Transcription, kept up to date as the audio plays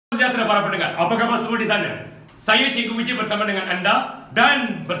sejahtera para pendengar. Apa khabar semua di sana? Saya Cikgu Vijay bersama dengan anda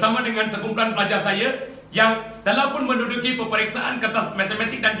dan bersama dengan sekumpulan pelajar saya yang telah pun menduduki peperiksaan kertas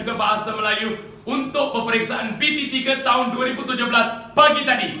matematik dan juga bahasa Melayu untuk peperiksaan PT3 tahun 2017 pagi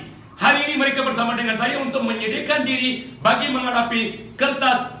tadi. Hari ini mereka bersama dengan saya untuk menyediakan diri bagi menghadapi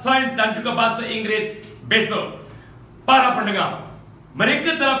kertas sains dan juga bahasa Inggeris besok. Para pendengar,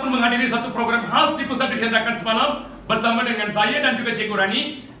 mereka telah pun menghadiri satu program khas di Pusat Tuisyen Rakan semalam bersama dengan saya dan juga Cikgu Rani,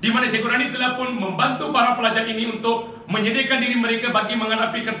 di mana Cikgu Rani telah pun membantu para pelajar ini untuk menyediakan diri mereka bagi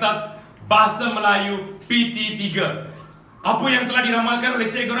menghadapi kertas bahasa Melayu PT3. Apa yang telah diramalkan oleh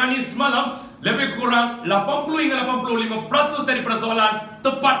Cikgu Rani semalam, lebih kurang 80 hingga 85% dari persoalan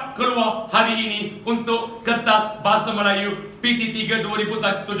tepat keluar hari ini untuk kertas bahasa Melayu PT3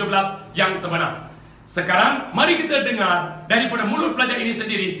 2017 yang sebenar. Sekarang, mari kita dengar daripada mulut pelajar ini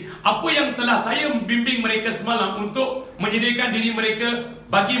sendiri apa yang telah saya bimbing mereka semalam untuk menyediakan diri mereka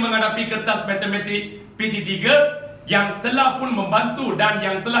bagi menghadapi kertas matematik PT3 yang telah pun membantu dan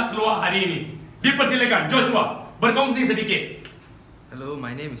yang telah keluar hari ini. Dipersilakan Joshua berkongsi sedikit. Hello,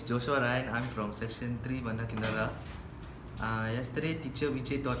 my name is Joshua Ryan. I'm from Section 3 Bandar Kendala. Yesterday, teacher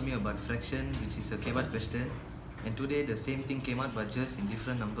Vijay taught me about fraction, which is a Tepat question. And today, the same thing came out but just in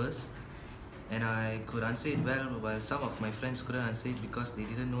different numbers. And I could answer it well, while some of my friends couldn't answer it because they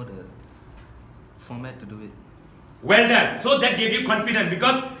didn't know the format to do it. Well done. So that gave you confidence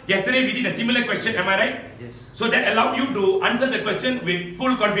because yesterday we did a similar question, am I right? Yes. So that allowed you to answer the question with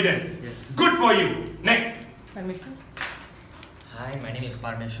full confidence. Yes. Good for you. Next. Hi, my name is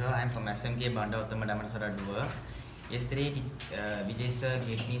Parmeshwar. I'm from SMK Bandar Utama Damansara 2. Yesterday, Vijay sir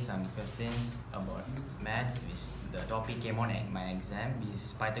gave me some questions about maths, which the topic came on at my exam, which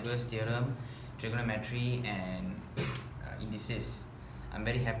is Pythagoras theorem, trigonometry, and indices. I'm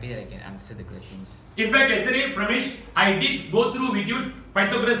very happy that I can answer the questions. In fact, yesterday, Pramesh, I did go through with you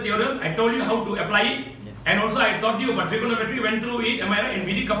Pythagoras theorem. I told you how to apply it. Yes. And also I taught you about trigonometry, went through it, am I right? And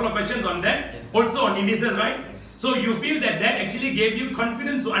we did a couple of questions on that. Yes. Also on indices, right? Yes. So you feel that that actually gave you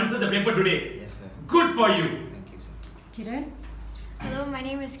confidence to answer the paper today. Yes, sir. Good for you. Thank you, sir. Kiran? Hello, my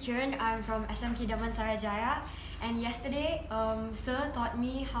name is Kiran. I'm from SMK Damansara Jaya. And yesterday, Sir taught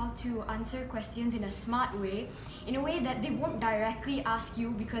me how to answer questions in a smart way, in a way that they won't directly ask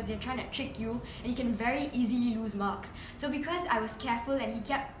you because they're trying to trick you and you can very easily lose marks. So because I was careful and he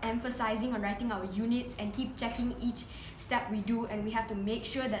kept emphasizing on writing our units and keep checking each step we do, and we have to make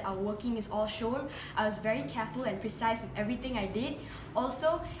sure that our working is all shown, I was very careful and precise with everything I did.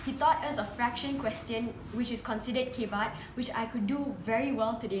 Also, he taught us a fraction question which is considered Tepat, which I could do very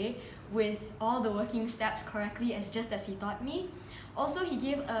well today with all the working steps correctly just as he taught me. Also, he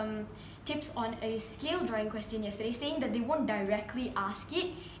gave tips on a scale drawing question yesterday, saying that they won't directly ask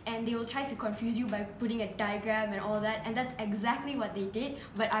it and they will try to confuse you by putting a diagram and all that, and that's exactly what they did,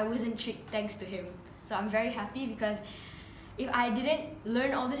 but I wasn't tricked thanks to him. So I'm very happy because if I didn't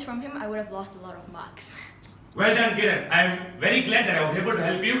learn all this from him, I would have lost a lot of marks. Well done, Kiran. I'm very glad that I was able to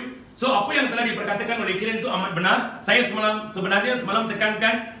help you. So, apa yang telah diperkatakan oleh Kiran itu amat benar. Saya sebenarnya semalam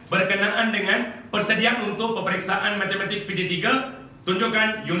tekankan berkenaan dengan persediaan untuk peperiksaan matematik PT3.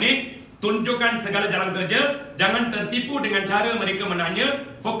 Tunjukkan unit, tunjukkan segala jalan kerja, jangan tertipu dengan cara mereka menanya,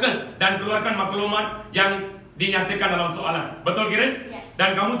 fokus dan keluarkan maklumat yang dinyatakan dalam soalan. Betul, Kiran? Yes.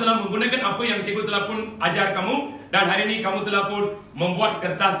 Dan kamu telah menggunakan apa yang cikgu telah pun ajar kamu, dan hari ini kamu telah pun membuat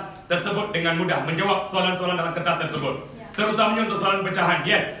kertas tersebut dengan mudah, menjawab soalan-soalan dalam kertas tersebut. Terutamanya untuk soalan pecahan.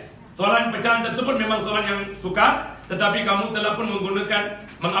 Yes. Soalan pecahan tersebut memang soalan yang sukar, tetapi kamu telah pun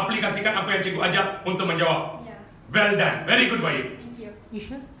mengaplikasikan apa yang cikgu ajar untuk menjawab. Yeah. Well done. Very good for you. Thank you.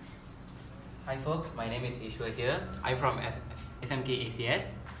 Ishwar? Hi folks, my name is Ishwar here. I'm from SMK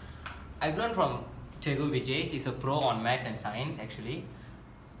ACS. I've learned from Cikgu Vijay. He's a pro on maths and science actually.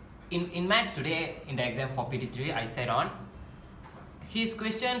 In maths today, in the exam for PT3, I sat on. His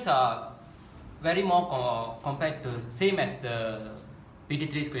questions are very more compared to same as the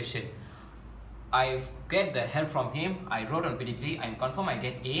PT3's question. I've get the help from him. I wrote on PT3. I'm confirm I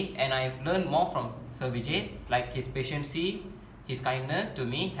get A, and I've learned more from Sir Vijay, like his patience, his kindness to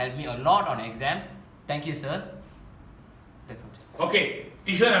me helped me a lot on exam. Thank you, sir. That's all. Okay,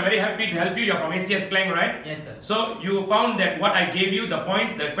 Ishwar, I'm very happy to help you. You're from ACS Klang, right? Yes, sir. So you found that what I gave you, the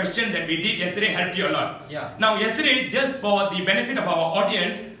points, the question that we did yesterday helped you a lot. Yeah. Now yesterday, just for the benefit of our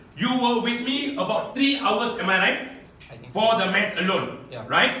audience, you were with me about 3 hours, am I right? I think For the maths alone, Yeah.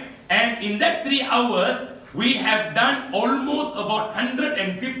 right? And in that 3 hours, we have done almost about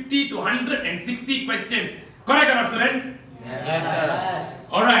 150 to 160 questions. Correct or not, students? Yes,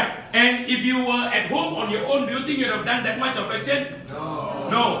 sir. Alright. And if you were at home on your own, do you think you would have done that much of question? No.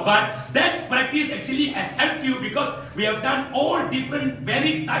 No, but that practice actually has helped you because we have done all different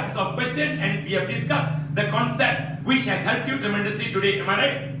varied types of questions and we have discussed the concepts which has helped you tremendously today. Am I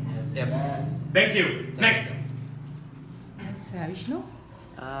right? Yep. Thank you. Next. Vishnu.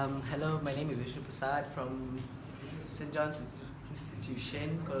 Hello, my name is Pusat from St. John's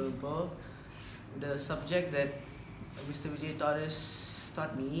Tuisyen, Kuala Lumpur. The subject that Mr. Vijay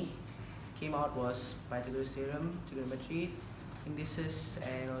taught me came out was Pythagoras theorem, trigonometry, indices,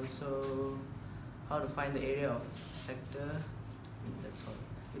 and also how to find the area of sector. That's all.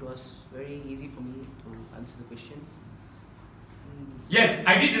 It was very easy for me to answer the questions. Yes,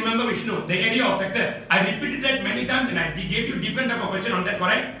 I did remember Vishnu, the area of sector. I repeated that many times and I gave you different type of question on that,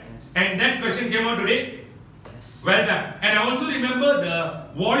 correct? Yes. And that question came out today? Yes. Well done. And I also remember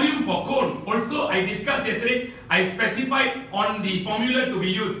the volume for cone. Also, I discussed yesterday, I specified on the formula to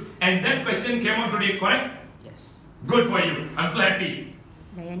be used. And that question came out today, correct? Yes. Good for you. I'm so happy.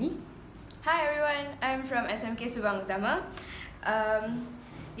 Dayani. Hi everyone, I'm from SMK Subang Utama.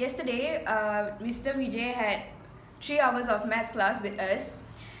 Yesterday, Mr. Vijay had 3 hours of maths class with us.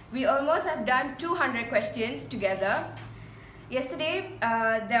 We almost have done 200 questions together. Yesterday,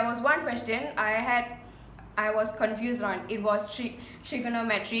 there was one question I was confused on. It was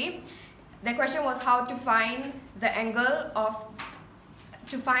trigonometry. The question was how to find the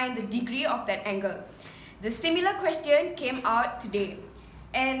degree of that angle. The similar question came out today,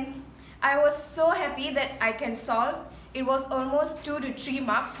 and I was so happy that I can solve. It was almost 2 to 3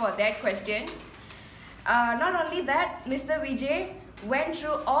 marks for that question. Not only that, Mr. Vijay went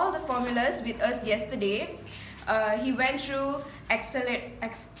through all the formulas with us yesterday. He went through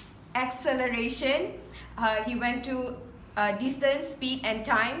acceleration, he went to distance, speed and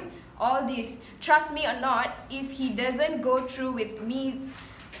time, all this. Trust me or not, if he doesn't go through with me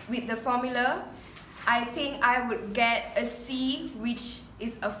with the formula, I think I would get a C, which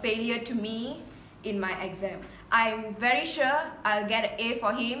is a failure to me in my exam. I'm very sure I'll get an A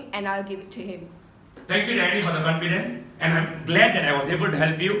for him and I'll give it to him. Thank you, Danny, for the confidence, and I'm glad that I was able to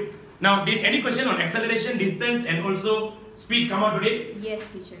help you. Now, did any question on acceleration, distance, and also speed come out today? Yes,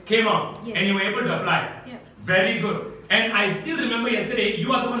 teacher. Came out, Yes. and you were able to apply. Yeah. Very good. And I still remember yesterday,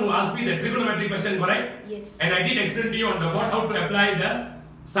 you are the one who asked me the trigonometry question, correct? Yes. And I did explain to you on the how to apply the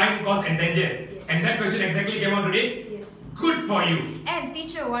sine, cos, and tangent. Yes. And that question exactly came out today. Yes. Good for you. And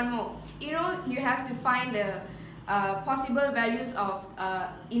teacher, one more. You know, you have to find the possible values of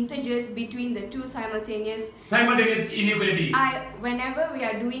integers between the two simultaneous Inequality. Whenever we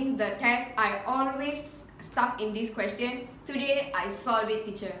are doing the test, I always stuck in this question. Today I solved it,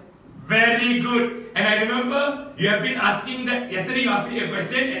 teacher. Very good. And I remember you have been asking that. Yesterday you asked me a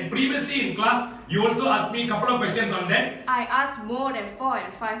question, and previously in class you also asked me a couple of questions on that. I asked more than 4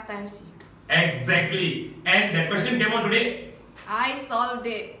 and 5 times. Exactly. And that question came out today. I solved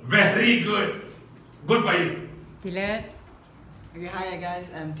it. Very good. Good for you. Tilak. Okay, hi guys,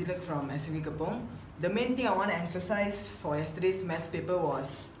 I'm Tilak from SMK Kapong. The main thing I want to emphasize for yesterday's maths paper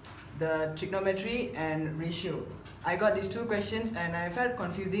was the trigonometry and ratio. I got these 2 questions and I felt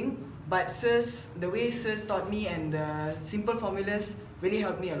confusing, but the way Sir taught me and the simple formulas really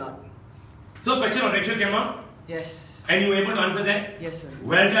helped me a lot. So question on ratio came out? Yes. And you were able to answer that? Yes, sir.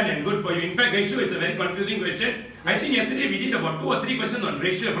 Well done and good for you. In fact, ratio is a very confusing question. I think yesterday we did about 2 or 3 questions on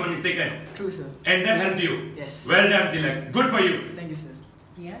ratio, if I'm not mistaken. True, sir. And that helped you? Yes. Well done, Tilak. Good for you. Thank you, sir.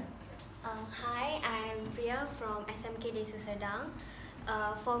 Yeah. Hi, I'm Priya from SMK Desa Serdang.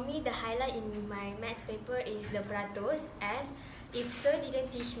 For me, the highlight in my maths paper is the Pratos. As if Sir didn't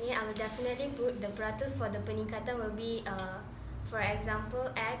teach me, I will definitely put the Pratos for the peningkatan will be for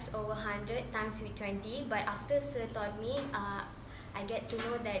example, x over 100 times with 20. But after Sir taught me, I get to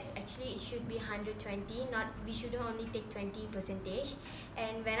know that actually it should be 120. We shouldn't only take 20%.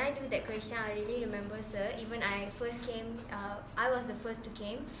 And when I do that question, I really remember Sir. Even I first came, I was the first to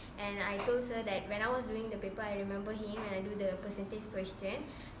came, and I told Sir that when I was doing the paper, I remember him and I do the percentage question.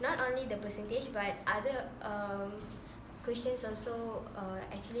 Not only the percentage, but other questions also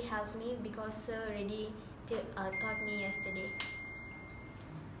actually helped me because Sir already taught me yesterday.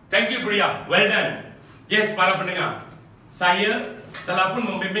 Thank you, Priya. Well done. Yes, para pendengar. Saya telah pun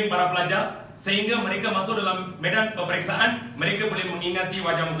membimbing para pelajar sehingga mereka masuk dalam medan peperiksaan, mereka boleh mengingati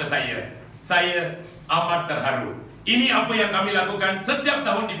wajah muka saya. Saya amat terharu. Ini apa yang kami lakukan setiap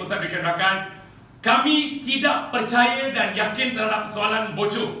tahun di Pusat Tuisyen Rakan. Kami tidak percaya dan yakin terhadap soalan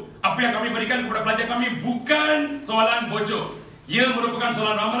bocor. Apa yang kami berikan kepada pelajar kami bukan soalan bocor. Ia merupakan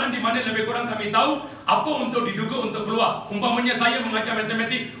soalan ramalan di mana lebih kurang kami tahu apa untuk diduga untuk keluar. Umpamanya saya mengajar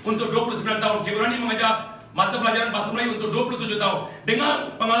matematik untuk 29 tahun, Cikgu Rani mengajar mata pelajaran bahasa Melayu untuk 27 tahun.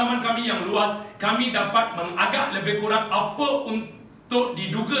 Dengan pengalaman kami yang luas, kami dapat mengagak lebih kurang apa untuk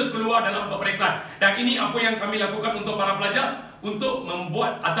diduga keluar dalam peperiksaan. Dan ini apa yang kami lakukan untuk para pelajar untuk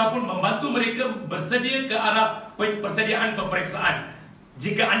membuat ataupun membantu mereka bersedia ke arah persediaan peperiksaan.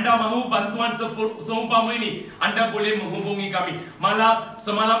 Jika anda mahu bantuan seumpama ini, anda boleh menghubungi kami. Malah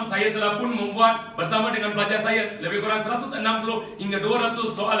semalam saya telah pun membuat bersama dengan pelajar saya lebih kurang 160 hingga 200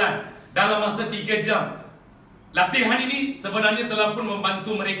 soalan dalam masa 3 jam. Latihan ini sebenarnya telah pun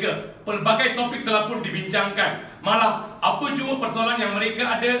membantu mereka. Pelbagai topik telah pun dibincangkan. Malah apa jua persoalan yang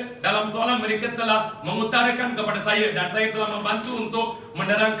mereka ada dalam soalan, mereka telah mengutarakan kepada saya dan saya telah membantu untuk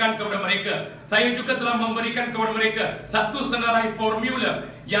menerangkan kepada mereka. Saya juga telah memberikan kepada mereka satu senarai formula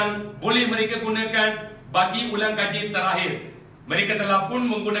yang boleh mereka gunakan bagi ulang kaji terakhir. Mereka telah pun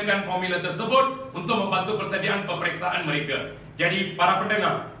menggunakan formula tersebut untuk membantu persediaan peperiksaan mereka. Jadi para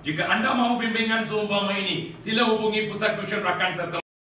pendengar, jika anda mahu bimbingan seumpama ini, sila hubungi Pusat Tuisyen Rakan serta